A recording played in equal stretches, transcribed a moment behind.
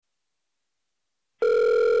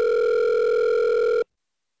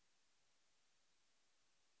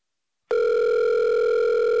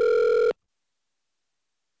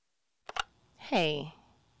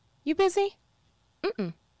busy?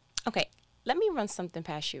 Mm-mm. Okay, let me run something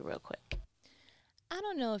past you real quick. I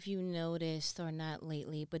don't know if you noticed or not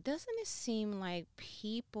lately, but doesn't it seem like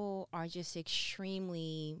people are just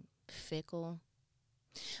extremely fickle?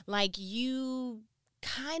 Like you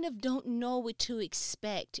kind of don't know what to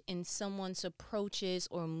expect in someone's approaches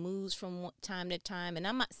or moves from time to time. And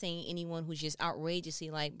I'm not saying anyone who's just outrageously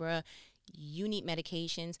like, bruh, you need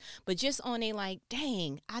medications, but just on a like,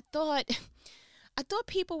 dang, I thought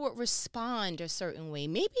people would respond a certain way.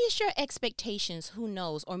 Maybe it's your expectations, who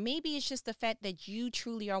knows? Or maybe it's just the fact that you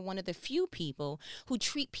truly are one of the few people who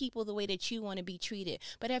treat people the way that you want to be treated.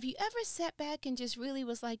 But have you ever sat back and just really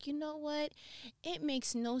was like, you know what? It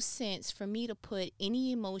makes no sense for me to put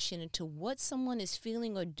any emotion into what someone is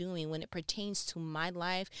feeling or doing when it pertains to my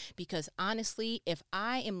life. Because honestly, if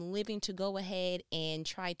I am living to go ahead and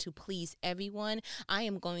try to please everyone, I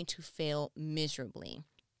am going to fail miserably.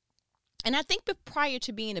 And I think prior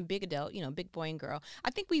to being a big adult, big boy and girl,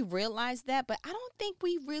 I think we realized that, but I don't think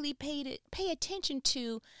we really pay attention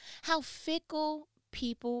to how fickle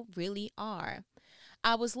people really are.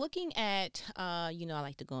 I was looking at, I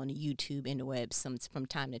like to go on the YouTube and the web from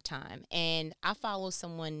time to time, and I follow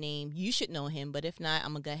someone named, you should know him, but if not,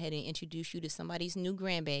 I'm going to go ahead and introduce you to somebody's new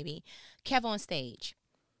grandbaby, Kev on Stage.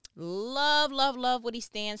 Love, love, love what he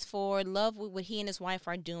stands for. Love what he and his wife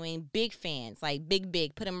are doing. Big fans, like big,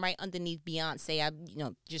 big. Put him right underneath Beyonce.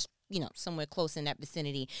 Just somewhere close in that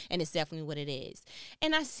vicinity, and it's definitely what it is.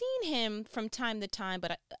 And I seen him from time to time,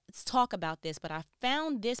 but let's talk about this. But I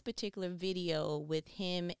found this particular video with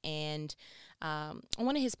him and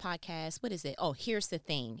one of his podcasts. What is it? Oh, Here's the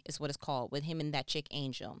Thing is what it's called, with him and that chick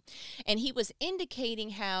Angel, and he was indicating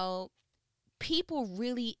how people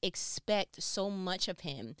really expect so much of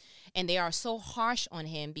him, and they are so harsh on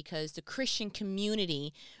him because the Christian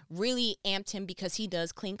community really amped him because he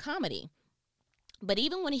does clean comedy. But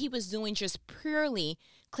even when he was doing just purely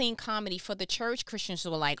clean comedy for the church, Christians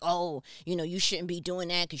were like, oh, you shouldn't be doing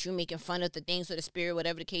that because you're making fun of the things of the spirit,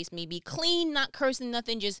 whatever the case may be. Clean, not cursing,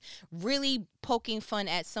 nothing, just really poking fun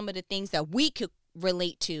at some of the things that we could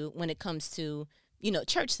relate to when it comes to,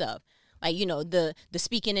 church stuff. Like, the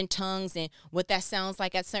speaking in tongues and what that sounds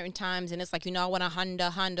like at certain times. And it's like, I want a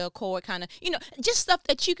Honda Accord kind of, just stuff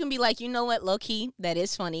that you can be like, you know what, low key, that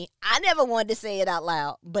is funny. I never wanted to say it out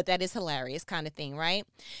loud, but that is hilarious kind of thing, right?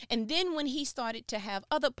 And then when he started to have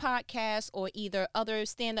other podcasts or either other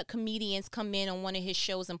stand-up comedians come in on one of his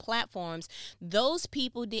shows and platforms, those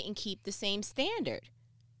people didn't keep the same standard.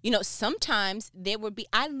 Sometimes there would be,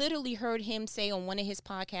 I literally heard him say on one of his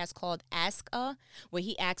podcasts called Ask where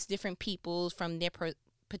he asks different people from their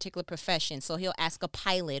particular profession. So he'll ask a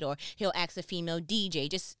pilot or he'll ask a female DJ,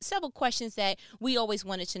 just several questions that we always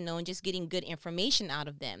wanted to know and just getting good information out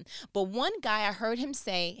of them. But one guy, I heard him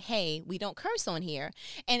say, hey, we don't curse on here.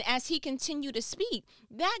 And as he continued to speak,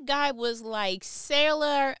 that guy was like,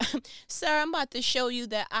 sailor, sir, I'm about to show you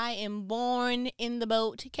that I am born in the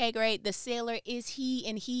boat. Okay, great. The sailor is he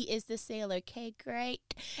and he is the sailor. Okay, great.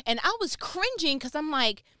 And I was cringing because I'm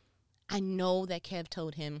like, I know that Kev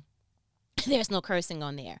told him there's no cursing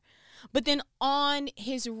on there. But then on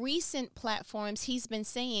his recent platforms, he's been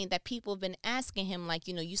saying that people have been asking him, like,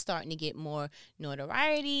 you starting to get more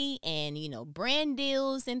notoriety and, brand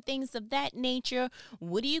deals and things of that nature.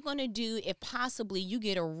 What are you going to do if possibly you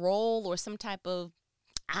get a role or some type of,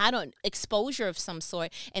 exposure of some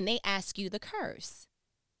sort, and they ask you to curse?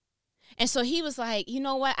 And so he was like, you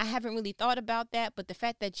know what? I haven't really thought about that. But the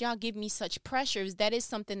fact that y'all give me such pressures, that is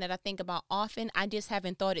something that I think about often. I just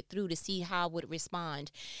haven't thought it through to see how I would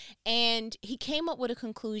respond. And he came up with a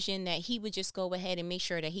conclusion that he would just go ahead and make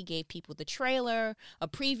sure that he gave people the trailer, a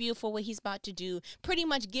preview for what he's about to do, pretty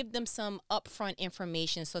much give them some upfront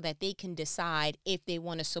information so that they can decide if they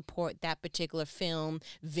want to support that particular film,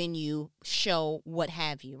 venue, show, what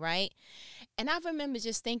have you, right? And I remember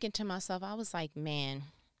just thinking to myself, I was like, man,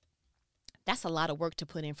 that's a lot of work to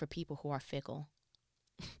put in for people who are fickle.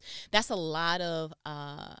 That's a lot of,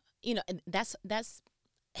 that's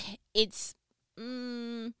it's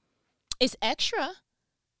it's extra.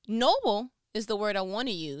 Noble is the word I want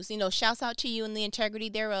to use. Shouts out to you and the integrity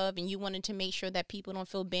thereof, and you wanted to make sure that people don't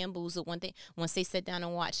feel bamboozled once they sit down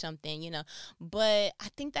and watch something. But I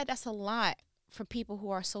think that that's a lot for people who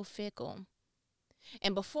are so fickle.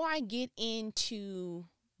 And before I get into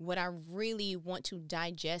what I really want to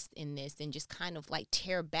digest in this and just kind of like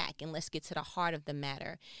tear back and let's get to the heart of the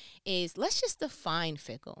matter is, let's just define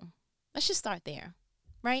fickle. Let's just start there,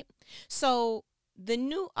 right? So the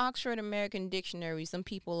new Oxford American Dictionary, some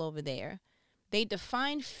people over there, they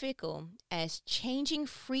define fickle as changing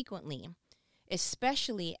frequently,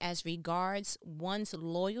 especially as regards one's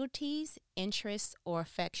loyalties, interests, or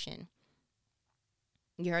affection.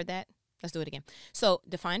 You heard that? Let's do it again. So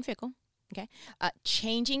define fickle, okay?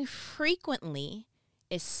 Changing frequently,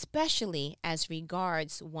 especially as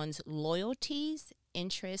regards one's loyalties,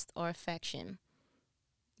 interest, or affection.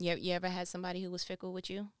 You ever had somebody who was fickle with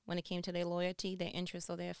you when it came to their loyalty, their interest,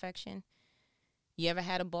 or their affection? You ever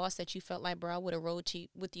had a boss that you felt like, bro, I would have rode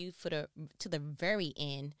with you to the very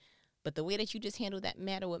end, but the way that you just handled that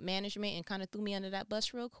matter with management and kind of threw me under that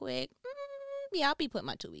bus real quick, yeah, I'll be putting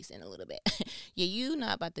my 2 weeks in a little bit. Yeah, you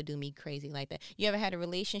not about to do me crazy like that. You ever had a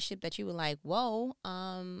relationship that you were like, whoa,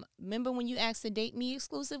 remember when you asked to date me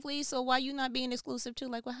exclusively? So why you not being exclusive too?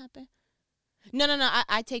 Like, what happened? No.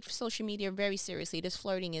 I take social media very seriously. This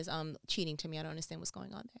flirting is cheating to me. I don't understand what's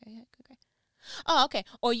going on there. Yeah, okay. Oh, okay.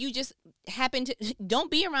 Or you just happen to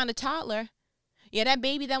don't be around a toddler. Yeah, that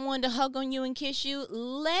baby that wanted to hug on you and kiss you.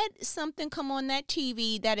 Let something come on that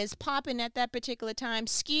TV that is popping at that particular time.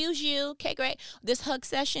 Excuse you. Okay, great. This hug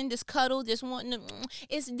session, this cuddle, this wanting to,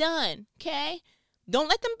 it's done. Okay. Don't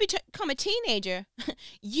let them become a teenager.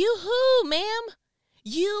 You who, ma'am?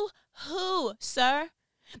 You who, sir?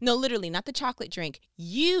 No, literally, not the chocolate drink.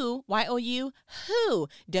 You, Y-O-U, who,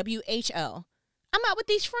 W-H-O. I'm out with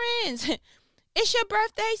these friends. It's your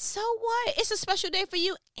birthday, so what? It's a special day for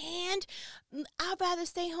you, and I'd rather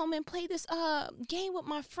stay home and play this game with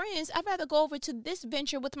my friends. I'd rather go over to this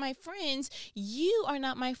venture with my friends. You are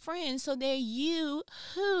not my friend, so they're you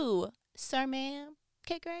who, sir, ma'am.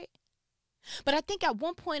 Okay, great. But I think at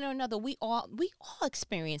one point or another, we all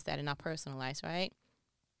experience that in our personal lives, right?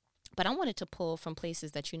 But I wanted to pull from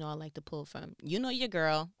places that I like to pull from. You know your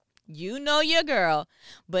girl.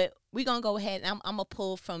 But we're going to go ahead and I'm going to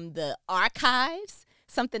pull from the archives,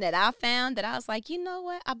 something that I found that I was like, you know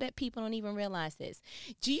what? I bet people don't even realize this.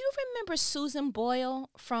 Do you remember Susan Boyle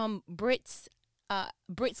from Brits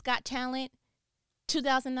Got Talent,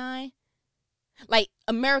 2009? Like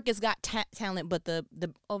America's Got Talent, but the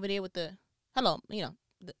over there with the, hello,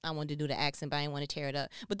 I wanted to do the accent, but I didn't want to tear it up.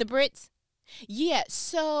 But the Brits. Yeah,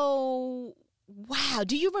 so, wow.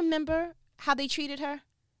 Do you remember how they treated her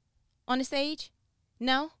on the stage?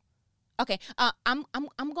 No? Okay. I'm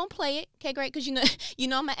gonna play it. Okay, great. Because I'm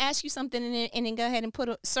gonna ask you something and then go ahead and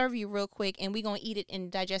serve you real quick, and we're gonna eat it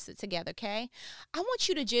and digest it together. Okay. I want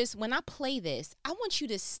you to just, when I play this, I want you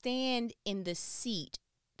to stand in the seat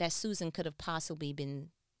that Susan could have possibly been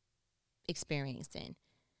experienced in.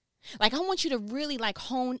 Like, I want you to really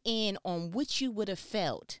hone in on what you would have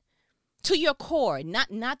felt. To your core, not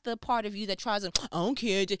the part of you that tries to, I don't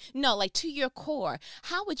care. No, to your core.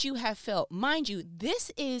 How would you have felt? Mind you,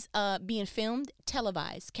 this is being filmed,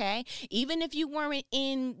 televised, okay? Even if you weren't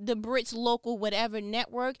in the Brits local whatever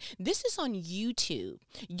network, this is on YouTube.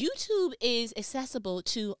 YouTube is accessible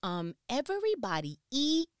to everybody,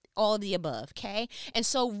 all of the above, okay? And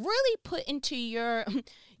so really put into your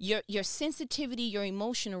sensitivity, your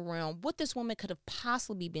emotional realm, what this woman could have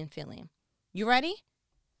possibly been feeling. You ready?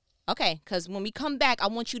 Okay, because when we come back,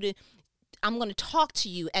 I'm going to talk to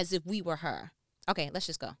you as if we were her. Okay, let's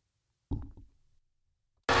just go.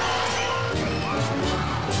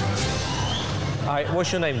 Hi,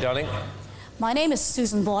 what's your name, darling? My name is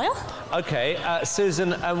Susan Boyle. Okay,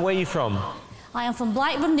 Susan, and where are you from? I am from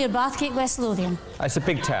Blackburn, near Bathgate, West Lothian. It's a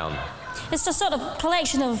big town. It's a sort of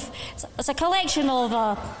collection of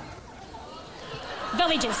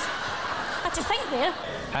villages. I had to think there.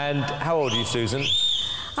 And how old are you, Susan?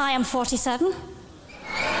 I am 47.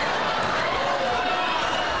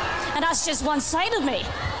 And that's just one side of me.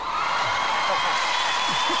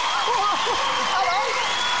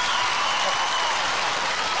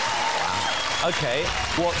 Okay,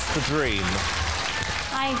 what's the dream?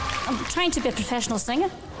 I'm trying to be a professional singer.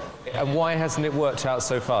 And why hasn't it worked out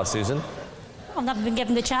so far, Susan? I've never been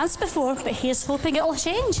given the chance before, but here's hoping it'll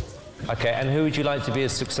change. Okay, and who would you like to be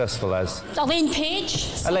as successful as? Elaine Page.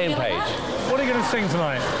 Elaine Page. What are you going to sing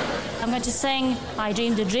tonight? I'm going to sing I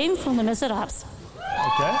Dreamed a Dream from the Miserables.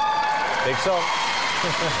 Okay. Big song.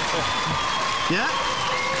 Yeah?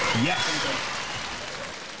 Yes.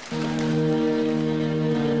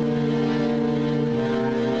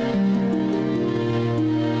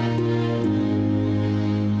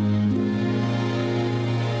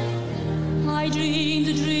 I dreamed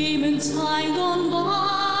a dream in time gone by.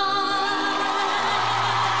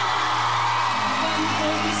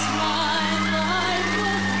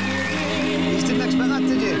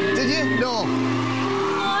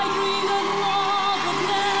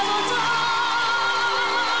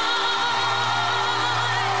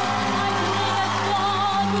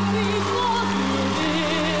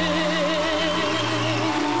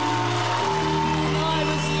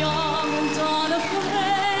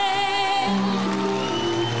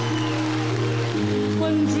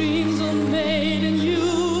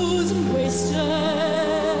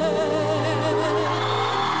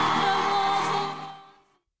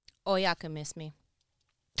 y'all can miss me.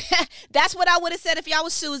 That's what I would have said if y'all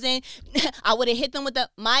was Susan. I would have hit them with the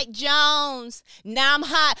Mike Jones. Now I'm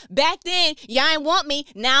hot. Back then, y'all ain't want me.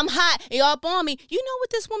 Now I'm hot. Y'all up on me. You know what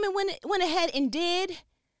this woman went ahead and did?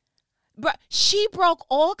 Bruh, she broke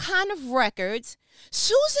all kind of records.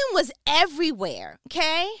 Susan was everywhere,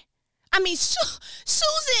 okay? I mean,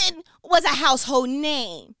 Susan was a household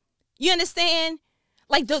name. You understand?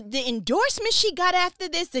 Like the endorsement she got after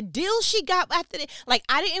this, the deal she got after this. Like,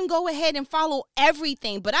 I didn't go ahead and follow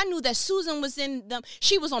everything, but I knew that Susan was in them.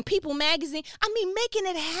 She was on People magazine. I mean, making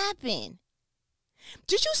it happen.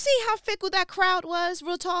 Did you see how fickle that crowd was?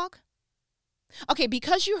 Real talk. Okay,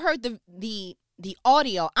 because you heard the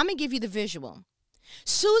audio, I'm gonna give you the visual.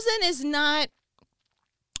 Susan is not.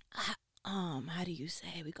 How do you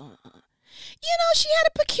say we going? She had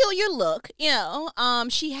a peculiar look.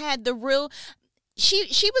 She had the real.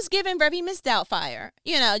 She was given very Miss Doubtfire,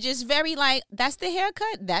 just very like, that's the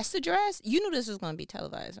haircut, that's the dress. You knew this was going to be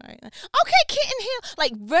televised, right? Okay, Kitten Hill,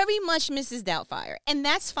 like very much Mrs. Doubtfire. And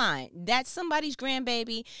that's fine. That's somebody's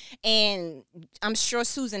grandbaby. And I'm sure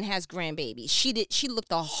Susan has grandbabies. She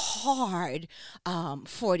looked a hard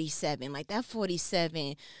 47. Like that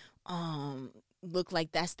 47 looked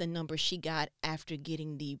like that's the number she got after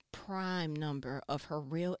getting the prime number of her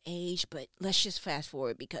real age. But let's just fast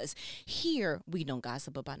forward, because here we don't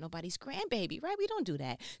gossip about nobody's grandbaby, right? We don't do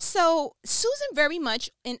that. So Susan very much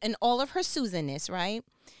in all of her Susanness, right?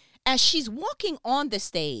 As she's walking on the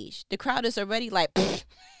stage, the crowd is already like,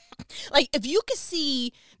 like if you could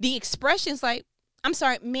see the expressions, like, I'm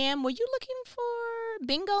sorry, ma'am, were you looking for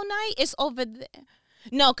bingo night? It's over there.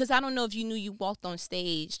 No, because I don't know if you knew you walked on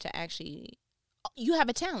stage to actually... You have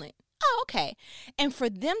a talent. Oh, okay. And for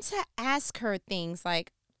them to ask her things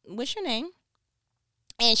like, what's your name?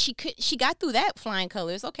 And she got through that flying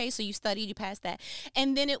colors. Okay, so you studied, you passed that.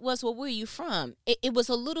 And then it was, well, where are you from? It was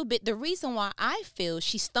a little bit, the reason why I feel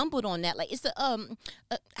she stumbled on that, like, it's the,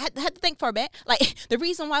 I had to think for a bit. Like, the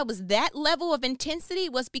reason why it was that level of intensity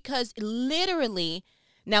was because literally,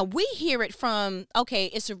 now we hear it from, okay,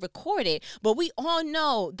 it's recorded, but we all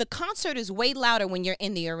know the concert is way louder when you're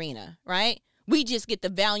in the arena, right? We just get the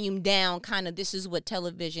volume down, kind of, this is what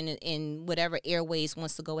television and whatever airways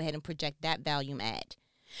wants to go ahead and project that volume at.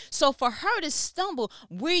 So for her to stumble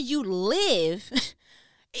where you live,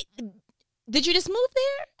 did you just move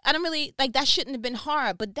there? I don't really, like, that shouldn't have been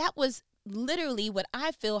hard, but that was literally what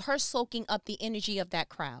I feel, her soaking up the energy of that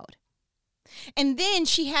crowd. And then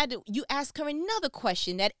you ask her another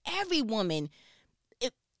question that every woman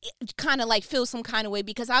it kind of like feels some kind of way,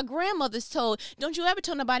 because our grandmothers told, don't you ever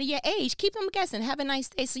tell nobody your age. Keep them guessing. Have a nice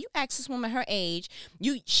day. So you ask this woman her age.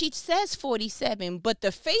 She says 47, but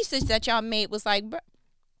the faces that y'all made was like,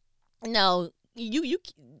 no, you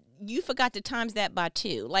forgot to times that by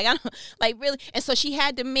 2. Like, I don't, like, really. And so she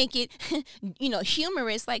had to make it,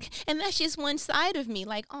 humorous. Like, and that's just one side of me.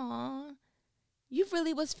 Like, aw, you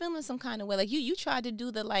really was feeling some kind of way. Like, you tried to do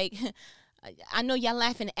the, like, I know y'all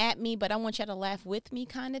laughing at me, but I want y'all to laugh with me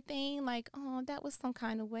kind of thing. Like, oh, that was some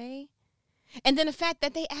kind of way. And then the fact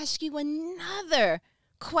that they ask you another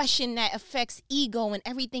question that affects ego and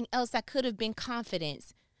everything else that could have been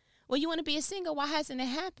confidence. Well, you want to be a singer? Why hasn't it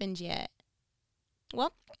happened yet?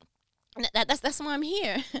 Well, that's why I'm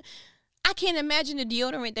here. I can't imagine the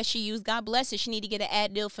deodorant that she used. God bless her. She need to get an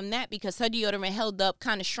ad deal from that, because her deodorant held up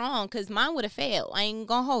kind of strong, because mine would have failed. I ain't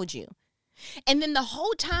going to hold you. And then the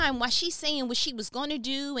whole time while she's saying what she was going to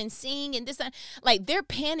do and sing and this, like, they're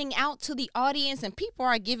panning out to the audience and people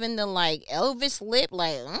are giving the, like, Elvis lip,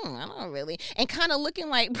 like, I don't really, and kind of looking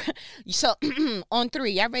like, so on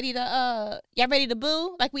 3, y'all ready to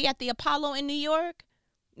boo? Like we at the Apollo in New York?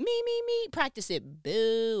 Me, practice it,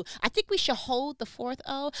 boo. I think we should hold the 4th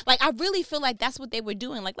O. Like, I really feel like that's what they were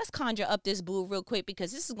doing. Like, let's conjure up this boo real quick,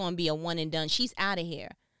 because this is going to be a one and done. She's out of here.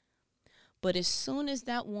 But as soon as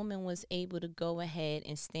that woman was able to go ahead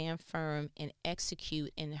and stand firm and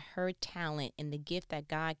execute in her talent and the gift that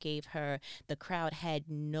God gave her, the crowd had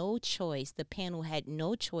no choice. The panel had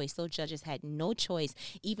no choice. Those judges had no choice.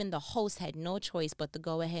 Even the host had no choice but to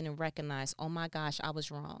go ahead and recognize, oh my gosh, I was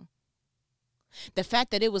wrong. The fact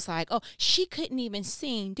that it was like, oh, she couldn't even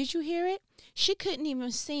sing. Did you hear it? She couldn't even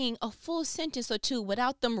sing a full sentence or 2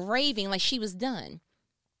 without them raving like she was done.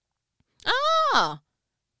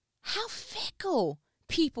 How fickle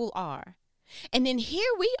people are. And then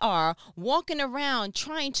here we are walking around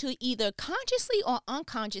trying to either consciously or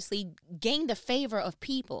unconsciously gain the favor of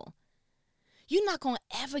people. You're not going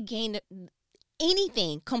to ever gain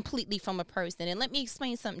anything completely from a person. And let me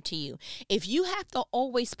explain something to you. If you have to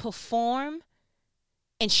always perform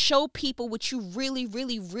and show people what you really,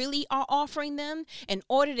 really, really are offering them in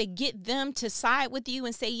order to get them to side with you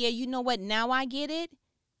and say, yeah, you know what, now I get it,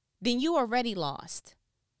 then you already lost.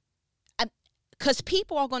 Because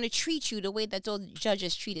people are going to treat you the way that those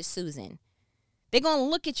judges treated Susan. They're going to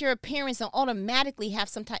look at your appearance and automatically have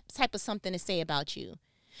some type of something to say about you.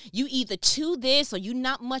 You either to this or you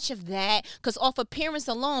not much of that, because off appearance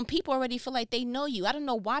alone, people already feel like they know you. I don't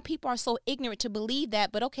know why people are so ignorant to believe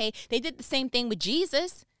that, but okay, they did the same thing with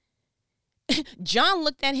Jesus. John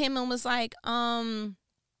looked at him and was like,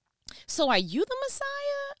 so are you the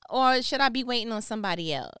Messiah, or should I be waiting on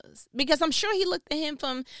somebody else? Because I'm sure he looked at him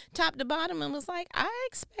from top to bottom and was like, I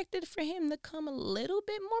expected for him to come a little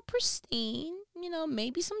bit more pristine,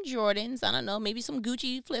 maybe some Jordans, I don't know, maybe some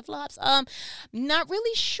Gucci flip-flops. Not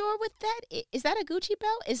really sure what that is. Is that a Gucci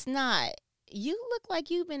belt? It's not. You look like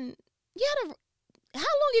how long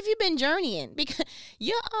have you been journeying? Because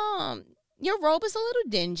your robe is a little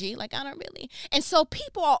dingy, like I don't really. And so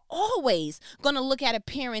people are always going to look at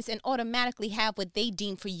appearance and automatically have what they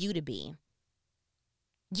deem for you to be.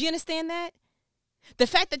 Do you understand that? The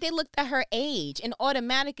fact that they looked at her age and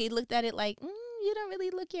automatically looked at it like, you don't really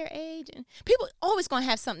look your age. And people always going to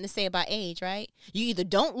have something to say about age, right? You either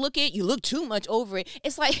don't look it, you look too much over it.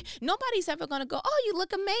 It's like nobody's ever going to go, oh, you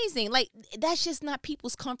look amazing. Like that's just not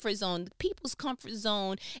people's comfort zone. People's comfort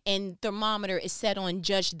zone and thermometer is set on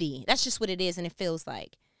judge thee. That's just what it is and it feels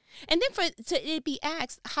like. And then to it be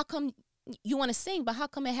asked, how come you want to sing, but how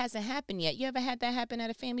come it hasn't happened yet? You ever had that happen at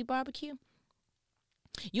a family barbecue?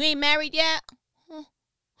 You ain't married yet?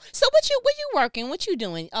 So where you working? What you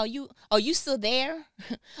doing? Are you still there?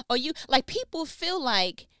 People feel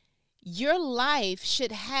like your life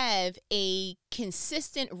should have a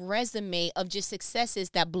consistent resume of just successes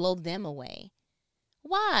that blow them away.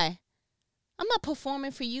 Why? I'm not performing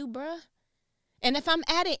for you, bruh. And if I'm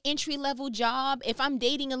at an entry-level job, if I'm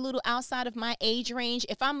dating a little outside of my age range,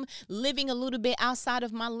 if I'm living a little bit outside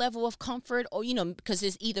of my level of comfort, or, because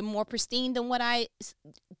it's either more pristine than what I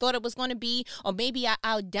thought it was going to be, or maybe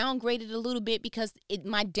I'll downgrade it a little bit because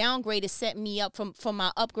my downgrade is setting me up for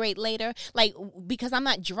my upgrade later. Like, because I'm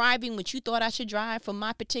not driving what you thought I should drive for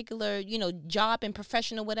my particular, job and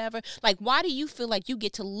profession or whatever. Like, why do you feel like you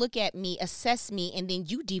get to look at me, assess me, and then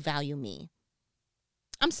you devalue me?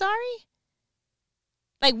 I'm sorry?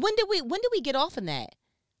 Like, when did we get off on that?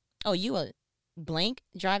 Oh, you a blank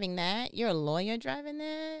driving that? You're a lawyer driving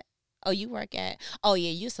that? Oh, you work at, oh,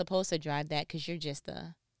 yeah, you're supposed to drive that because you're just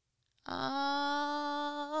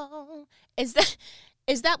is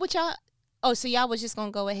that what y'all, so y'all was just going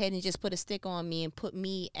to go ahead and just put a stick on me and put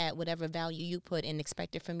me at whatever value you put and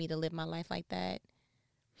expected for me to live my life like that?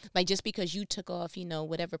 Like, just because you took off,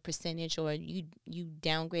 whatever percentage, or you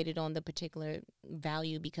downgraded on the particular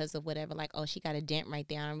value because of whatever, like, oh, she got a dent right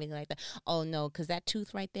there. I don't really like that. Oh, no, because that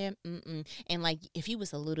tooth right there, And, like, if you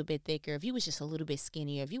was a little bit thicker, if you was just a little bit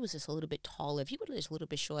skinnier, if you was just a little bit taller, if you were just a little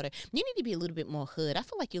bit shorter, you need to be a little bit more hood. I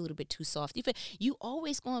feel like you're a little bit too soft. You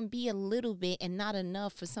always going to be a little bit and not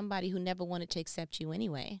enough for somebody who never wanted to accept you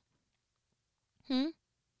anyway. Yeah,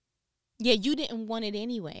 you didn't want it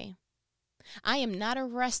anyway. I am not a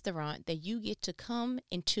restaurant that you get to come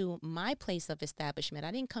into my place of establishment. I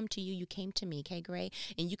didn't come to you. You came to me, okay, Gray?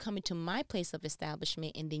 And you come into my place of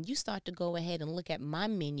establishment, and then you start to go ahead and look at my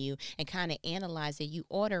menu and kind of analyze it. You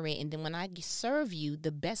order it, and then when I serve you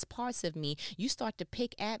the best parts of me, you start to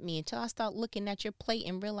pick at me until I start looking at your plate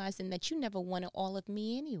and realizing that you never wanted all of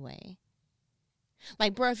me anyway.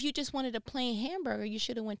 Like, bro, if you just wanted a plain hamburger, you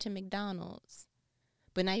should have went to McDonald's.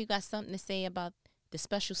 But now you got something to say about the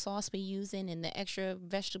special sauce we're using and the extra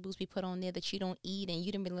vegetables we put on there that you don't eat, and you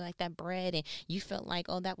didn't really like that bread, and you felt like,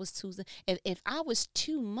 oh, that was too. If I was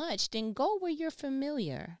too much, then go where you're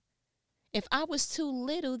familiar. If I was too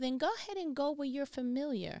little, then go ahead and go where you're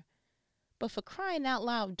familiar. But for crying out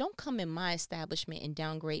loud, don't come in my establishment and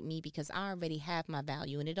downgrade me because I already have my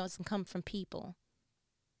value, and it doesn't come from people.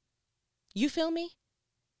 You feel me?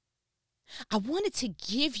 I wanted to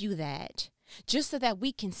give you that just so that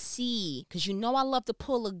we can see, because I love to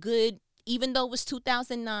pull a good, even though it was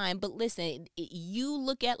 2009, but listen, you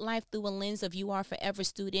look at life through a lens of you are forever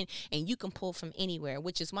student, and you can pull from anywhere,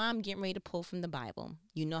 which is why I'm getting ready to pull from the Bible.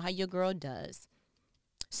 You know how your girl does.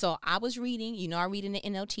 So I was reading, I read in the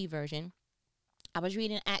NLT version. I was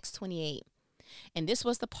reading Acts 28, and this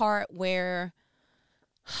was the part where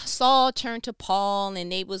Saul turned to Paul,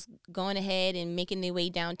 and they was going ahead and making their way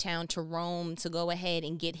downtown to Rome to go ahead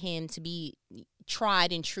and get him to be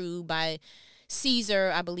tried and true by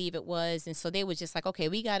Caesar, I believe it was. And so they were just like, okay,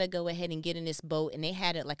 we got to go ahead and get in this boat. And they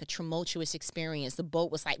had it like a tumultuous experience. The boat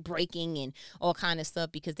was like breaking and all kind of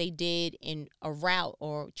stuff because they did in a route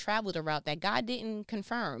or traveled a route that God didn't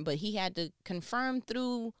confirm. But he had to confirm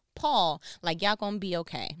through Paul, like, y'all gonna be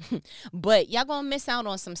okay. But y'all gonna miss out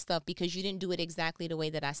on some stuff because you didn't do it exactly the way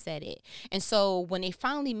that I said it. And so when they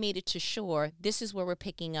finally made it to shore, this is where we're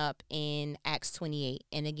picking up in Acts 28.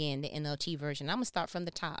 And again, the NLT version. I'm gonna start from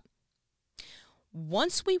the top.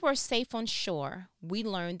 Once we were safe on shore, we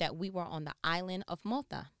learned that we were on the island of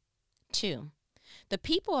Malta. 2. The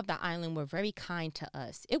people of the island were very kind to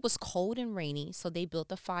us. It was cold and rainy, so they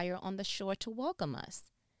built a fire on the shore to welcome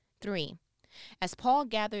us. 3. As Paul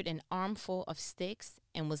gathered an armful of sticks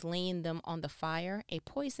and was laying them on the fire, a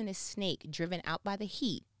poisonous snake, driven out by the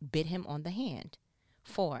heat, bit him on the hand.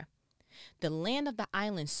 4. The land of the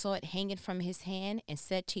island saw it hanging from his hand and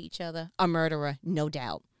said to each other, a murderer, no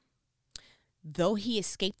doubt. Though he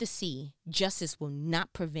escaped the sea, justice will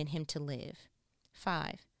not prevent him to live.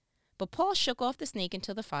 5. But Paul shook off the snake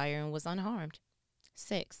into the fire and was unharmed.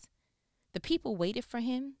 6. The people waited for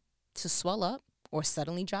him to swell up or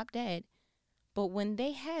suddenly drop dead. But when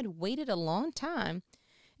they had waited a long time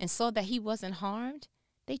and saw that he wasn't harmed,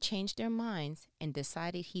 they changed their minds and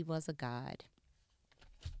decided he was a god.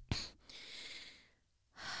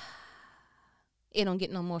 It don't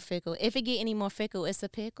get no more fickle. If it get any more fickle, it's a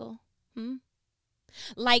pickle.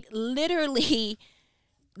 Like literally.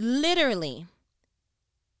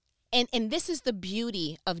 And this is the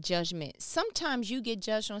beauty of judgment. Sometimes you get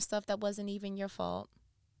judged on stuff that wasn't even your fault.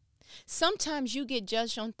 Sometimes you get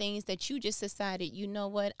judged on things that you just decided, you know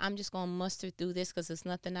what, I'm just going to muster through this because there's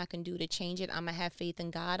nothing I can do to change it. I'm going to have faith in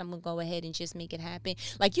God. I'm going to go ahead and just make it happen.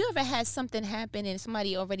 Like, you ever had something happen and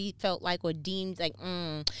somebody already felt like or deemed like,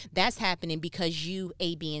 that's happening because you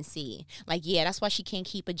A, B, and C. Like, yeah, that's why she can't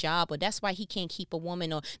keep a job, or that's why he can't keep a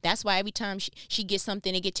woman, or that's why every time she gets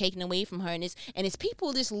something, it get taken away from her. And it's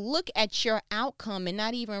people just look at your outcome and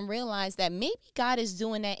not even realize that maybe God is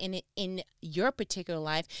doing that in your particular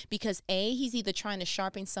life because A, he's either trying to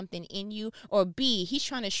sharpen something in you, or B, he's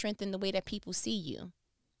trying to strengthen the way that people see you.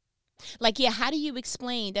 Like, yeah, how do you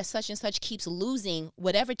explain that such and such keeps losing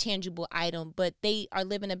whatever tangible item, but they are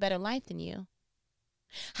living a better life than you?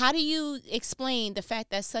 How do you explain the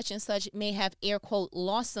fact that such and such may have, air quote,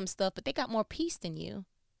 lost some stuff, but they got more peace than you?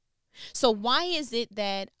 So why is it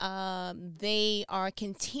that they are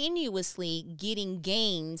continuously getting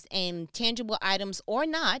gains and tangible items or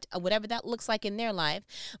not, or whatever that looks like in their life,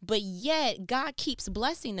 but yet God keeps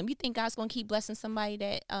blessing them? You think God's going to keep blessing somebody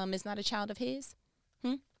that is not a child of his?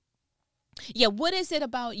 Yeah, what is it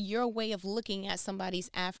about your way of looking at somebody's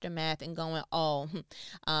aftermath and going,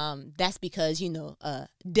 that's because,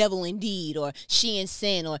 devil indeed, or she in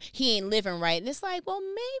sin, or he ain't living right. And it's like, well,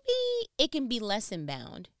 maybe it can be lesson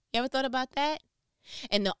bound. You ever thought about that?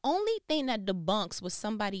 And the only thing that debunks what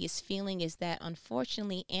somebody is feeling is that,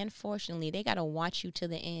 unfortunately and fortunately, they got to watch you to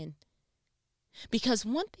the end. Because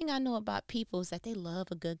one thing I know about people is that they love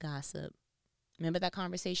a good gossip. Remember that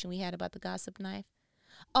conversation we had about the gossip knife?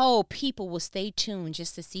 Oh, people will stay tuned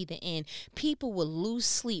just to see the end. People will lose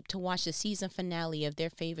sleep to watch the season finale of their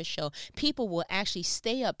favorite show. People will actually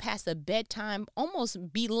stay up past the bedtime,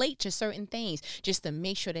 almost be late to certain things, just to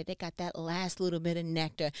make sure that they got that last little bit of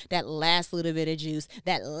nectar, that last little bit of juice,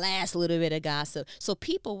 that last little bit of gossip. So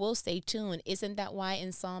people will stay tuned. Isn't that why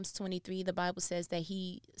in Psalms 23, the Bible says that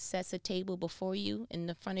he sets a table before you in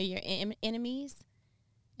the front of your enemies,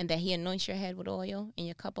 and that he anoints your head with oil and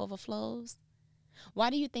your cup overflows?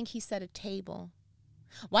 Why do you think he set a table?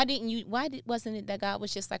 Why wasn't it that God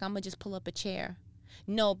was just like, I'm going to just pull up a chair?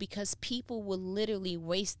 No, because people will literally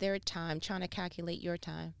waste their time trying to calculate your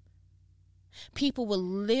time. People will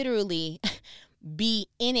literally be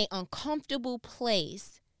in an uncomfortable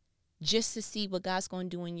place just to see what God's going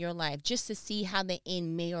to do in your life, just to see how the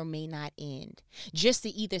end may or may not end, just to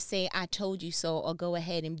either say, I told you so, or go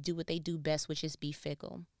ahead and do what they do best, which is be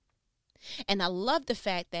fickle. And I love the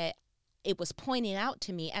fact that it was pointed out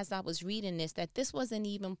to me as I was reading this that this wasn't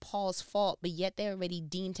even Paul's fault, but yet they already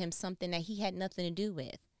deemed him something that he had nothing to do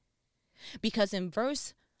with. Because in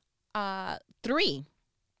verse 3,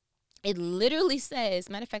 it literally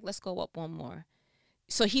says, matter of fact, let's go up one more.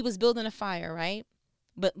 So he was building a fire, right?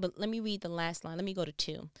 But let me read the last line. Let me go to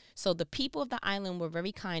 2. So the people of the island were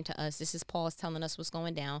very kind to us. This is Paul's telling us what's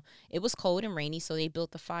going down. It was cold and rainy, so they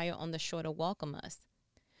built the fire on the shore to welcome us.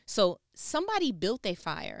 So somebody built a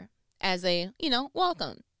fire as a,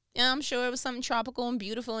 welcome. I'm sure it was something tropical and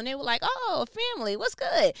beautiful, and they were like, "Oh, family, what's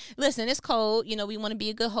good? Listen, it's cold. We want to be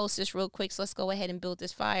a good hostess real quick, so let's go ahead and build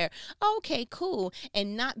this fire." Okay, cool.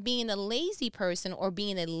 And not being a lazy person or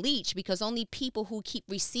being a leech, because only people who keep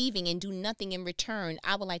receiving and do nothing in return,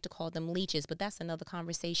 I would like to call them leeches, but that's another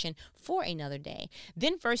conversation for another day.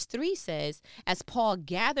 Then verse 3 says, as Paul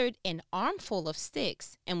gathered an armful of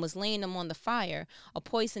sticks and was laying them on the fire, a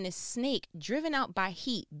poisonous snake driven out by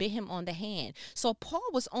heat bit him on the hand. So Paul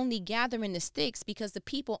was only gathering the sticks because the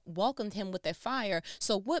people welcomed him with their fire.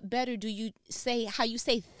 So what better do you say, how you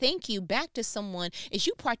say thank you back to someone is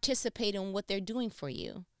you participate in what they're doing for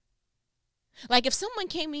you. Like if someone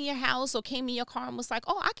came in your house or came in your car and was like,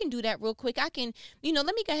 "Oh, I can do that real quick. I can, let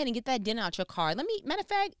me go ahead and get that dinner out your car. Matter of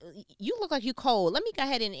fact, you look like you cold. Let me go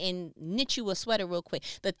ahead and knit you a sweater real quick."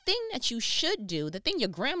 The thing that you should do, the thing your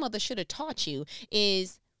grandmother should have taught you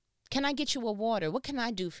is, "Can I get you a water? What can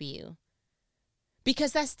I do for you?"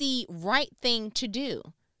 Because that's the right thing to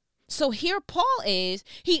do. So here Paul is,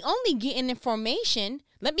 he only getting information.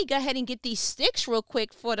 Let me go ahead and get these sticks real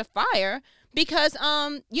quick for the fire because,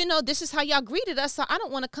 this is how y'all greeted us. So I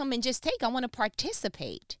don't want to come and just take, I want to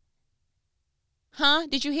participate. Huh?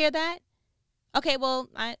 Did you hear that? Okay, well,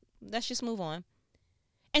 let's just move on.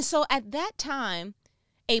 And so at that time,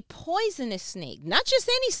 a poisonous snake, not just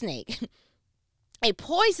any snake, a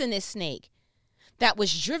poisonous snake that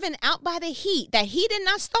was driven out by the heat that he did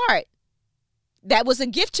not start, that was a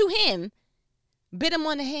gift to him, bit him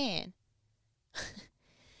on the hand.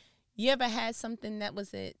 You ever had something that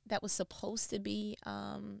was supposed to be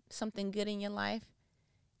something good in your life,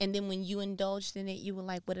 and then when you indulged in it, you were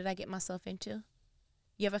like, "What did I get myself into?"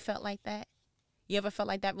 You ever felt like that? You ever felt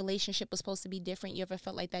like that relationship was supposed to be different? You ever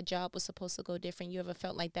felt like that job was supposed to go different? You ever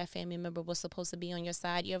felt like that family member was supposed to be on your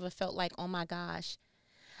side? You ever felt like, "Oh my gosh,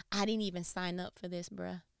 I didn't even sign up for this,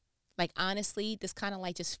 bruh. Like, honestly, this kind of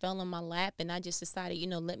like just fell in my lap and I just decided,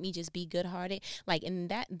 let me just be good hearted." Like, and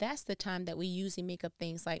that's the time that we usually make up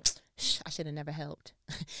things like, "I should have never helped.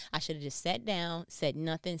 I should have just sat down, said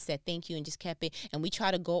nothing, said thank you, and just kept it." And we try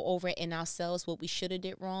to go over it in ourselves what we should have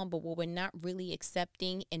did wrong. But what we're not really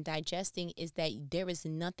accepting and digesting is that there is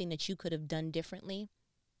nothing that you could have done differently.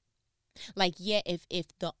 Like, yeah, if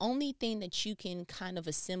the only thing that you can kind of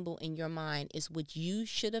assemble in your mind is what you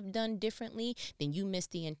should have done differently, then you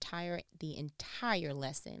missed the entire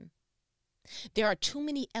lesson. There are too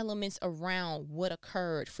many elements around what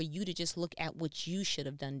occurred for you to just look at what you should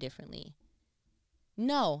have done differently.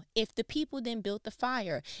 No, if the people didn't build the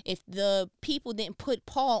fire, if the people didn't put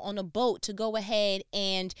Paul on a boat to go ahead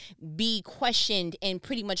and be questioned and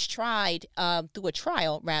pretty much tried through a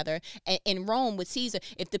trial, rather, in Rome with Caesar,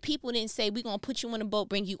 if the people didn't say, "We're going to put you on a boat,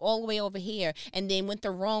 bring you all the way over here," and then went the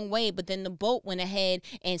wrong way, but then the boat went ahead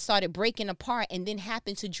and started breaking apart and then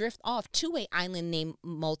happened to drift off to an island named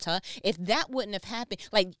Malta, if that wouldn't have happened,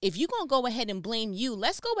 like if you're going to go ahead and blame you,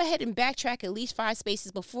 let's go ahead and backtrack at least 5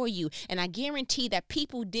 spaces before you. And I guarantee that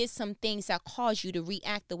people did some things that caused you to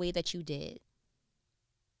react the way that you did.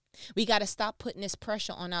 We got to stop putting this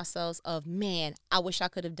pressure on ourselves of, "Man, I wish I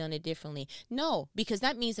could have done it differently." No, because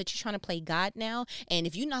that means that you're trying to play God now. And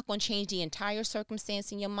if you're not going to change the entire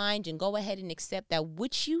circumstance in your mind, and go ahead and accept that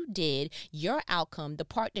what you did, your outcome, the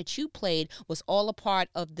part that you played was all a part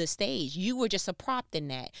of the stage. You were just a prop in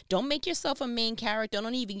that. Don't make yourself a main character.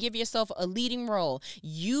 Don't even give yourself a leading role.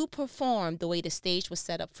 You performed the way the stage was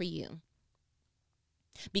set up for you.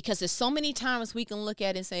 Because there's so many times we can look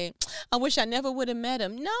at it and say, "I wish I never would have met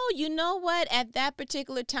him." No, you know what? At that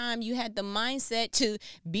particular time, you had the mindset to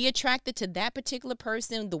be attracted to that particular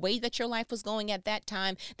person, the way that your life was going at that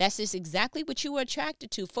time. That's just exactly what you were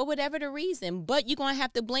attracted to for whatever the reason. But you're going to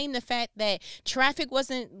have to blame the fact that traffic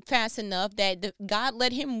wasn't fast enough, that God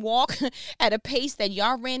let him walk at a pace that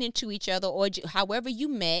y'all ran into each other, or however you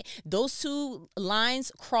met. Those two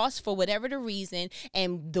lines crossed for whatever the reason,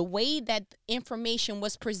 and the way that information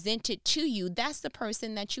was presented to you, that's the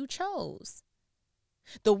person that you chose.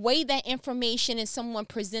 The way that information and someone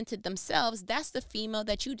presented themselves, that's the female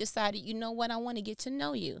that you decided, "You know what, I want to get to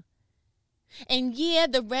know you." And yeah,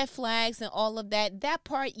 the red flags and all of that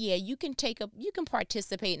part, yeah, you can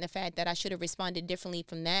participate in the fact that I should have responded differently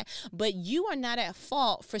from that, but you are not at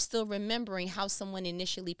fault for still remembering how someone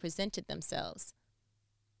initially presented themselves.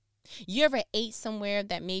 You ever ate somewhere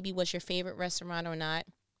that maybe was your favorite restaurant or not,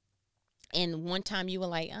 and one time you were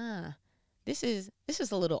like, this is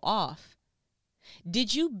a little off.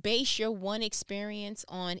 Did you base your one experience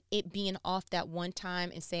on it being off that one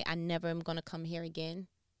time and say, "I never am going to come here again"?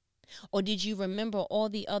 Or did you remember all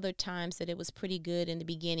the other times that it was pretty good in the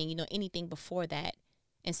beginning, anything before that,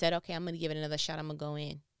 and said, "Okay, I'm going to give it another shot, I'm going to go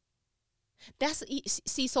in"?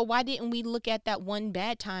 See, so why didn't we look at that one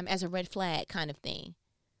bad time as a red flag kind of thing?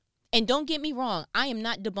 And don't get me wrong, I am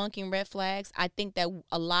not debunking red flags. I think that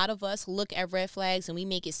a lot of us look at red flags and we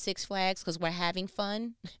make it 6 flags because we're having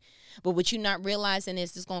fun. But what you're not realizing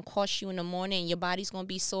is it's going to cost you in the morning and your body's going to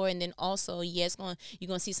be sore. And then also, you're going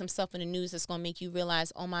to see some stuff in the news that's going to make you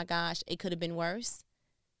realize, oh my gosh, it could have been worse.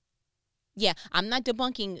 Yeah, I'm not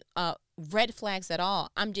debunking red flags at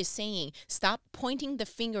all. I'm just saying, stop pointing the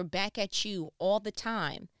finger back at you all the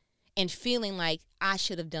time and feeling like I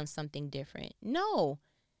should have done something different. No,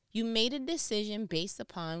 you made a decision based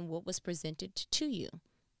upon what was presented to you.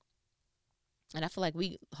 And I feel like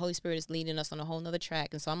Holy Spirit is leading us on a whole nother track.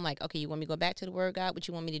 And so I'm like, okay, you want me to go back to the word, God? What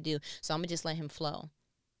you want me to do? So I'm going to just let him flow.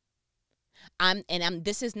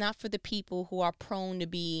 This is not for the people who are prone to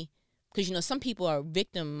be, because, some people are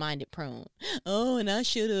victim-minded prone. Oh, and I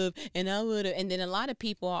should have, and I would have. And then a lot of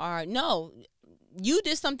people are, no, you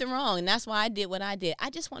did something wrong, and that's why I did what I did. I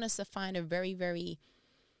just want us to find a very, very,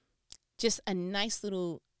 just a nice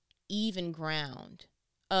little even ground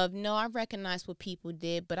of, no, I recognize what people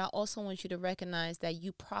did, but I also want you to recognize that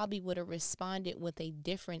you probably would have responded with a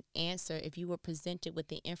different answer if you were presented with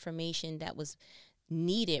the information that was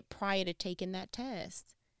needed prior to taking that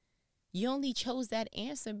test. You only chose that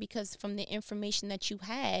answer because from the information that you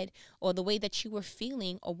had or the way that you were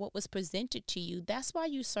feeling or what was presented to you, that's why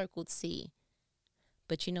you circled C.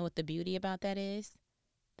 But you know what the beauty about that is?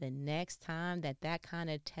 The next time that kind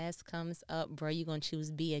of test comes up, bro, you're going to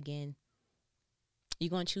choose B again. You're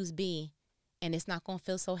going to choose B, and it's not going to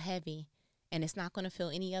feel so heavy, and it's not going to feel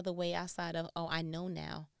any other way outside of, oh, I know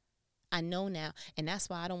now. I know now. And that's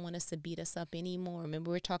why I don't want us to beat us up anymore. Remember,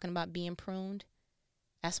 we were talking about being pruned?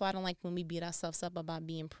 That's why I don't like when we beat ourselves up about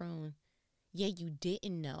being pruned. Yeah, you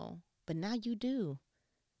didn't know, but now you do.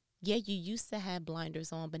 Yeah, you used to have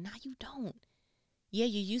blinders on, but now you don't. Yeah,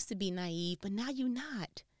 you used to be naive, but now you're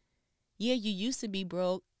not. Yeah, you used to be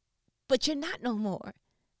broke, but you're not no more.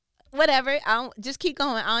 Whatever. Just keep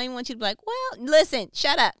going. I don't even want you to be like, well, listen,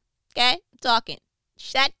 shut up. Okay? I'm talking.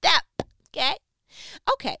 Shut up. Okay?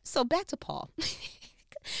 Okay, so back to Paul.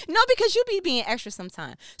 No, because you be being extra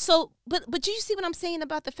sometime. So, but you see what I'm saying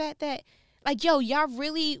about the fact that, like, yo, y'all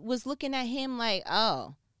really was looking at him like,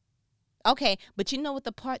 oh, okay. But you know what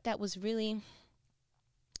the part that was really,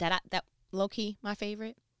 that low-key my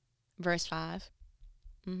favorite? Verse 5.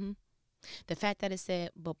 The fact that it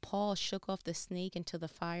said, but Paul shook off the snake into the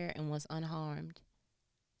fire and was unharmed.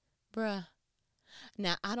 Bruh.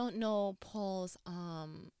 Now, I don't know Paul's,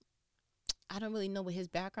 I don't really know what his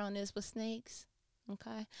background is with snakes.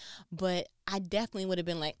 Okay. But I definitely would have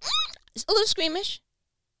been like, a little squeamish.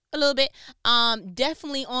 A little bit.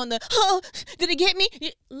 Definitely on the, oh, did it get me?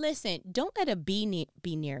 Listen, don't let a bee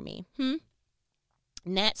be near me.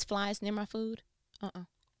 Gnats, flies near my food.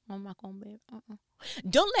 I'm not gonna be.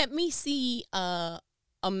 Don't let me see a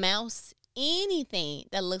mouse, anything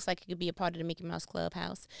that looks like it could be a part of the Mickey Mouse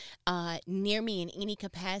Clubhouse, near me in any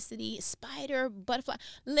capacity. Spider, butterfly,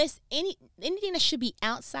 list anything that should be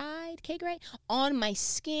outside. Okay, great. On my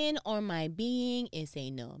skin or my being is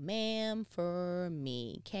a no, ma'am, for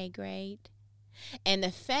me. Okay, great. And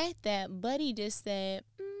the fact that Buddy just said,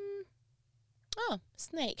 oh,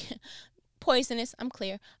 snake, poisonous. I'm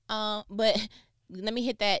clear. But. Let me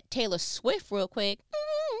hit that Taylor Swift real quick.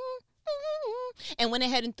 And went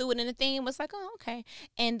ahead and threw it in the thing and was like, oh, okay.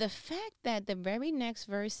 And the fact that the very next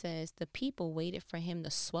verse says the people waited for him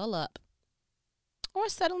to swell up or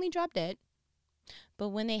suddenly drop dead. But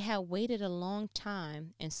when they had waited a long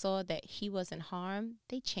time and saw that he wasn't harmed,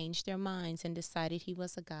 they changed their minds and decided he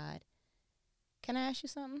was a god. Can I ask you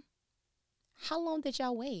something? How long did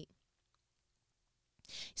y'all wait?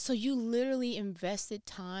 So you literally invested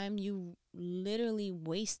time. You literally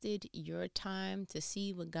wasted your time to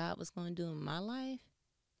see what God was going to do in my life.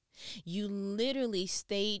 You literally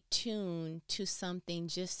stayed tuned to something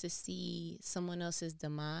just to see someone else's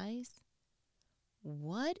demise.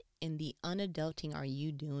 What in the unadulting are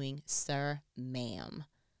you doing, sir, ma'am?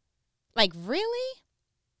 Like, really?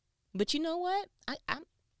 But you know what? I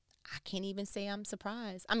can't even say I'm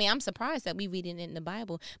surprised. I mean, I'm surprised that we read it in the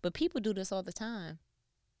Bible, but people do this all the time.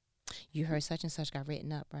 You heard such and such got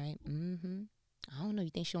written up, right? I don't know. You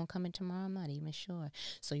think she won't come in tomorrow? I'm not even sure.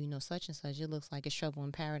 So, such and such, it looks like it's trouble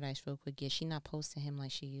in paradise real quick. Yeah, she not posting him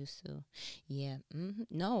like she used to. Yeah.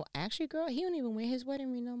 No, actually, girl, he don't even wear his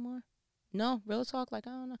wedding ring no more. No, real talk, like,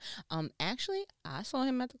 I don't know. Actually, I saw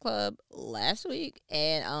him at the club last week,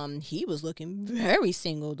 and he was looking very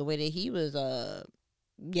single the way that he was,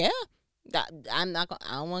 yeah. I'm not gonna,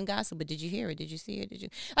 I don't want gossip, but did you hear it? Did you see it? Did you,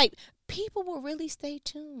 like, people will really stay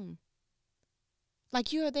tuned.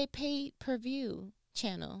 Like, you're their paid per view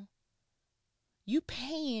channel. You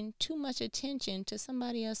paying too much attention to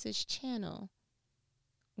somebody else's channel.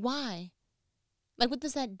 Why? Like, what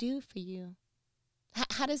does that do for you?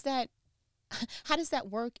 How does that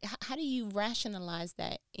work? How do you rationalize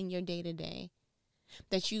that in your day-to-day?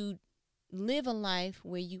 That you live a life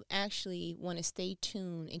where you actually want to stay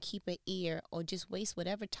tuned and keep an ear, or just waste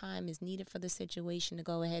whatever time is needed for the situation to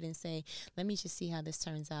go ahead and say, let me just see how this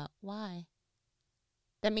turns out. Why?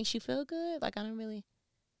 That makes you feel good? Like, I don't really.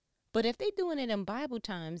 But if they're doing it in Bible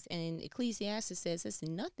times, and Ecclesiastes says it's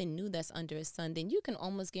nothing new that's under the sun, then you can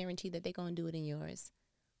almost guarantee that they're going to do it in yours.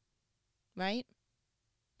 Right?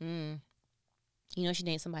 You know she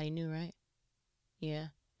dating somebody new, right? Yeah.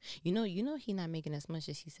 You know he not making as much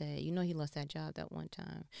as he said. You know he lost that job that one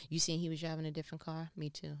time. You seen he was driving a different car? Me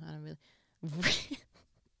too. I don't really.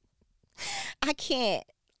 I can't.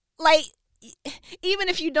 Like, even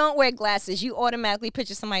if you don't wear glasses, you automatically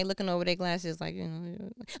picture somebody looking over their glasses, like, you know,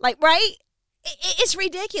 like, right? It's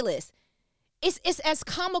ridiculous. It's as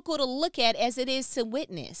comical to look at as it is to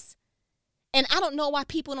witness. And I don't know why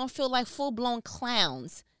people don't feel like full-blown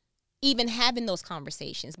clowns even having those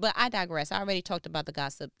conversations. But I digress. I already talked about the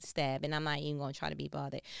gossip stab, and I'm not even going to try to be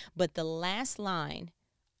bothered. But the last line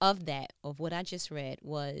of what I just read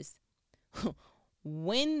was,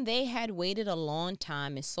 when they had waited a long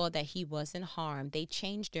time and saw that he wasn't harmed, they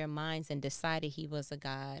changed their minds and decided he was a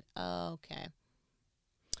god. Oh, okay.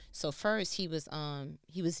 So first he was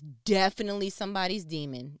definitely somebody's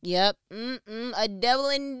demon. Yep. A devil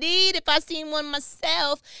indeed, if I seen one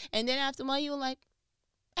myself. And then after a while you were like,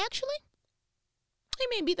 actually, he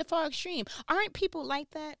may be the far extreme. Aren't people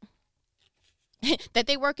like that? That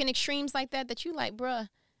they work in extremes like that you like, bruh.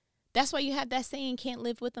 That's why you have that saying, can't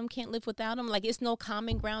live with them, can't live without them. Like, it's no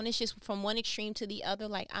common ground. It's just from one extreme to the other.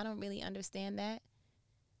 Like, I don't really understand that.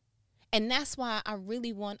 And that's why I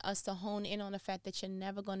really want us to hone in on the fact that you're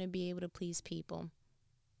never going to be able to please people.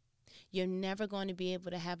 You're never going to be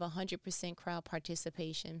able to have 100% crowd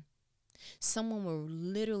participation. Someone will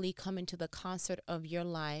literally come into the concert of your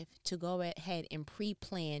life to go ahead and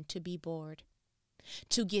pre-plan to be bored,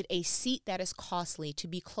 to get a seat that is costly, to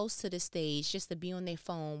be close to the stage, just to be on their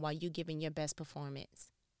phone while you're giving your best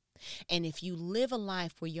performance. And if you live a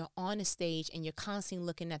life where you're on a stage and you're constantly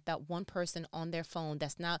looking at that one person on their phone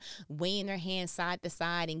that's not waving their hands side to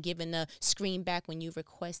side and giving a scream back when you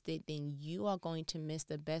requested, then you are going to miss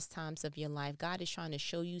the best times of your life. God is trying to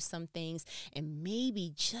show you some things, and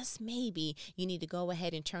maybe, just maybe, you need to go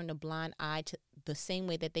ahead and turn a blind eye to the same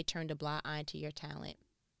way that they turned a blind eye to your talent.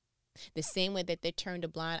 The same way that they turned a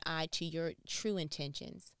blind eye to your true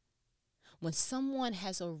intentions. When someone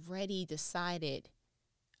has already decided,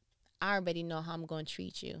 I already know how I'm going to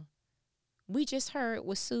treat you. We just heard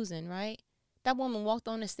with Susan, right? That woman walked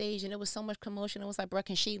on the stage and there was so much commotion. It was like, bro,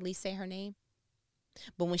 can she at least say her name?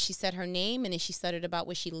 But when she said her name and then she stuttered about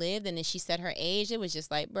where she lived and then she said her age, it was just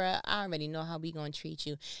like, bro, I already know how we going to treat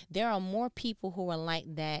you. There are more people who are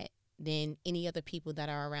like that than any other people that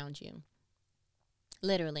are around you.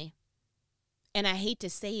 Literally. And I hate to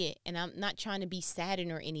say it, and I'm not trying to be saddened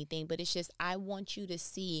or anything, but it's just, I want you to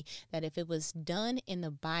see that if it was done in the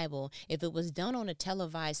Bible, if it was done on a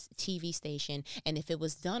televised TV station, and if it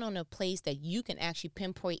was done on a place that you can actually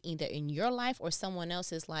pinpoint either in your life or someone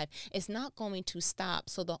else's life, it's not going to stop.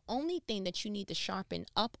 So the only thing that you need to sharpen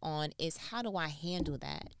up on is, how do I handle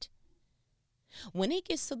that? When it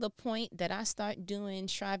gets to the point that I start doing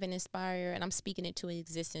Strive and Inspire, and I'm speaking it to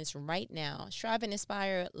existence right now, Strive and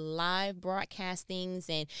Inspire live broadcastings,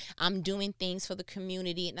 and I'm doing things for the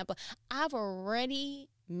community, and I've already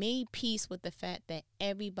made peace with the fact that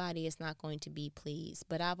everybody is not going to be pleased,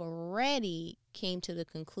 but I've already came to the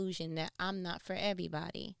conclusion that I'm not for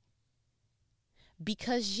everybody,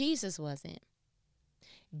 because Jesus wasn't.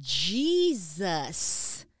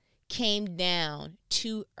 Jesus came down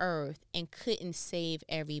to earth and couldn't save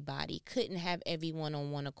everybody, couldn't have everyone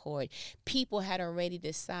on one accord. People had already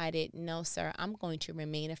decided, no, sir, I'm going to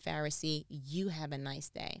remain a Pharisee. You have a nice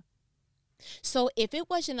day. So if it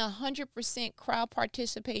wasn't 100% crowd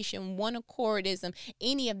participation, one accordism,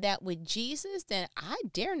 any of that with Jesus, then I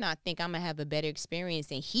dare not think I'm going to have a better experience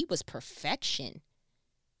than he was perfection.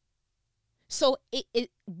 So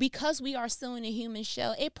because we are still in a human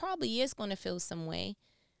shell, it probably is going to feel some way.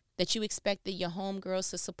 That you expected your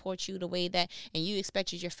homegirls to support you the way that, and you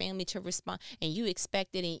expected your family to respond, and you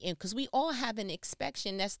expected, and because we all have an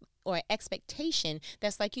expectation that's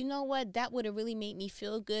like, you know what, that would have really made me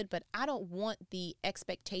feel good, but I don't want the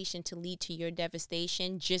expectation to lead to your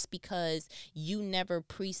devastation just because you never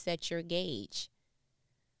preset your gauge.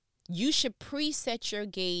 You should preset your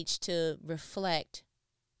gauge to reflect,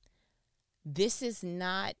 this is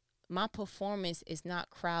not, my performance is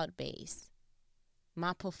not crowd-based.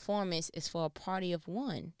 My performance is for a party of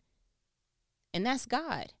one. And that's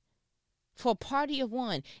God. For a party of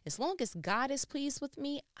one. As long as God is pleased with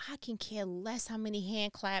me, I can care less how many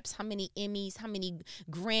hand claps, how many Emmys, how many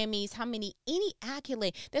Grammys, any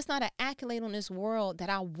accolade. There's not an accolade on this world that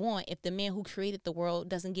I want if the man who created the world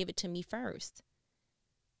doesn't give it to me first.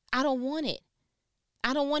 I don't want it.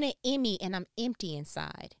 I don't want an Emmy and I'm empty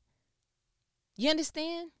inside. You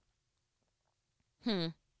understand?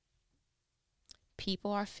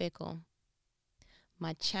 People are fickle.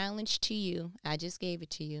 My challenge to you, I just gave it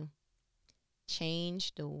to you.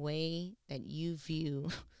 Change the way that you view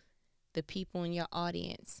the people in your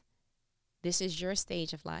audience. This is your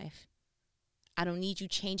stage of life. I don't need you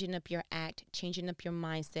changing up your act, changing up your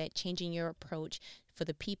mindset, changing your approach for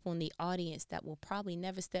the people in the audience that will probably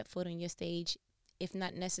never step foot on your stage if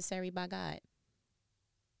not necessary by God.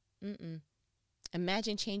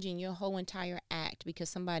 Imagine changing your whole entire act because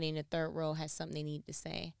somebody in the third row has something they need to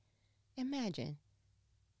say. Imagine.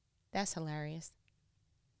 That's hilarious.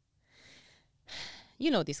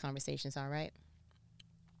 You know what these conversations are, right?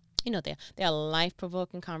 You know, they're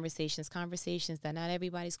life-provoking conversations that not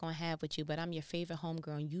everybody's going to have with you, but I'm your favorite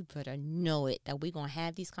homegirl, and you better know it, that we're going to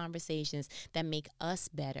have these conversations that make us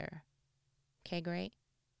better. Okay, great?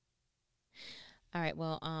 All right,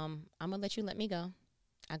 well, I'm going to let me go.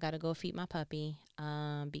 I got to go feed my puppy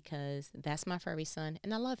because that's my furry son,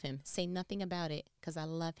 and I love him. Say nothing about it because I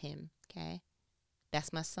love him, okay?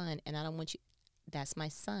 That's my son, and I don't want you. That's my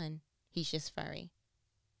son. He's just furry.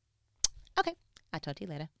 Okay, I'll talk to you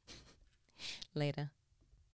later. Later.